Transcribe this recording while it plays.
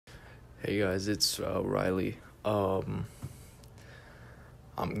Hey guys, it's Riley. I'm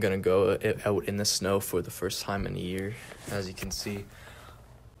gonna go out in the snow for the first time in a year. As you can see,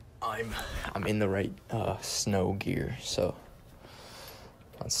 I'm in the right snow gear, so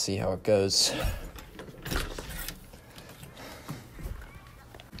let's see how it goes.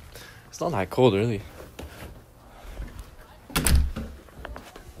 It's not that cold, really.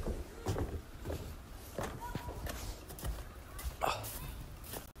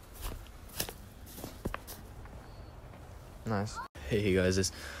 Nice. Hey guys,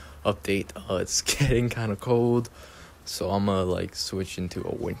 this update, it's getting kind of cold, so I'm gonna switch into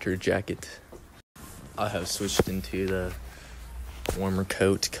a winter jacket. I have switched into the warmer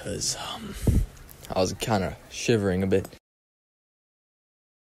coat because I was kind of shivering a bit.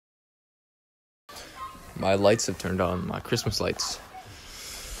 My lights have turned on, my Christmas lights.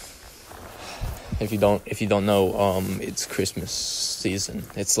 If you don't know, it's Christmas season.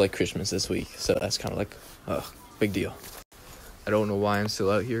 It's like Christmas this week, so that's kind of like a big deal. I don't know why I'm still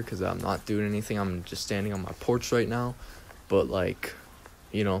out here because I'm not doing anything. I'm just standing on my porch right now. But,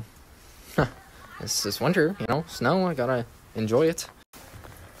 it's winter, snow. I gotta enjoy it.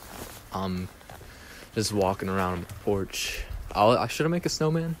 I'm just walking around on the porch. Should I make a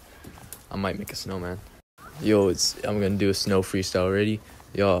snowman? I might make a snowman. Yo, I'm gonna do a snow freestyle. Ready?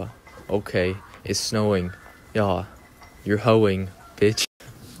 Yeah, okay. It's snowing. Yeah, you're hoeing, bitch.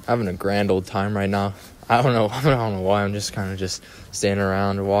 Having a grand old time right now. I don't know why. I'm just kind of just standing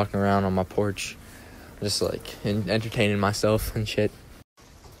around or walking around on my porch, just entertaining myself and shit.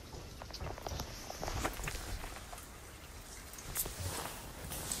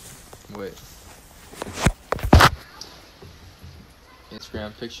 Wait.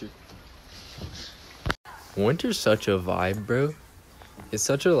 Instagram picture. Winter's such a vibe, bro. It's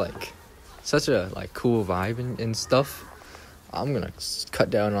such a cool vibe and stuff. I'm gonna cut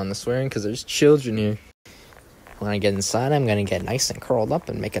down on the swearing because there's children here. When I get inside, I'm gonna get nice and curled up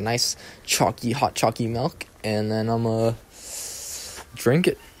and make a nice hot chalky milk, and then I'm gonna drink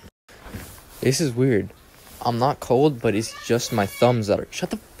it. This is weird. I'm not cold, but it's just my thumbs that are. Shut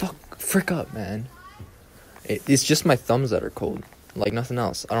the frick up, man. It's just my thumbs that are cold, like nothing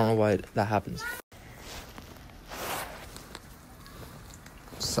else. I don't know why that happens.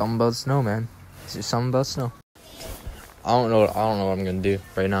 Something about snow, man. It's just something about snow. I don't know what I'm gonna do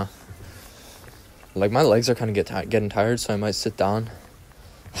right now. My legs are kind of getting tired, so I might sit down.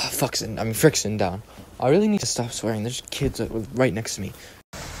 Frick down. I really need to stop swearing. There's kids right next to me.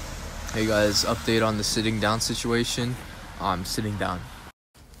 Hey guys, update on the sitting down situation. I'm sitting down.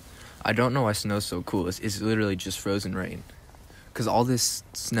 I don't know why snow's so cool. It's literally just frozen rain. Because all this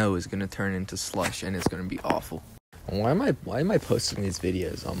snow is gonna turn into slush, and it's gonna be awful. Why am I posting these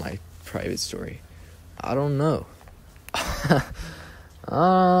videos on my private story? I don't know.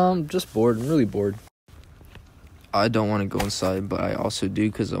 I'm just bored. I'm really bored. I don't want to go inside, but I also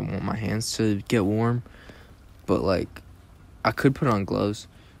do because I want my hands to get warm. But I could put on gloves,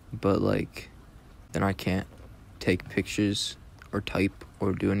 but then I can't take pictures or type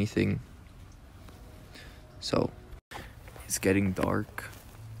or do anything. So it's getting dark.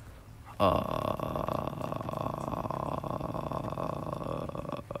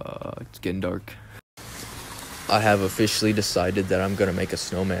 It's getting dark. I have officially decided that I'm gonna make a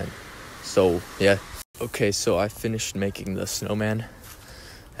snowman. So, yeah. Okay, so I finished making the snowman.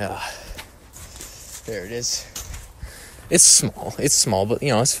 There it is. It's small, but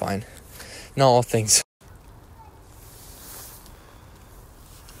it's fine. Not all things.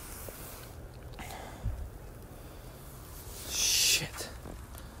 Shit.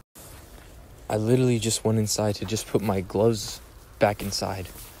 I literally just went inside to just put my gloves back inside.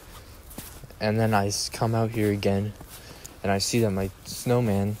 And then I come out here again, and I see that my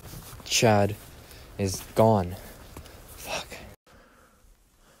snowman, Chad, is gone. Fuck.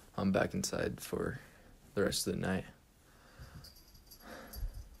 I'm back inside for the rest of the night.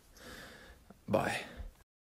 Bye.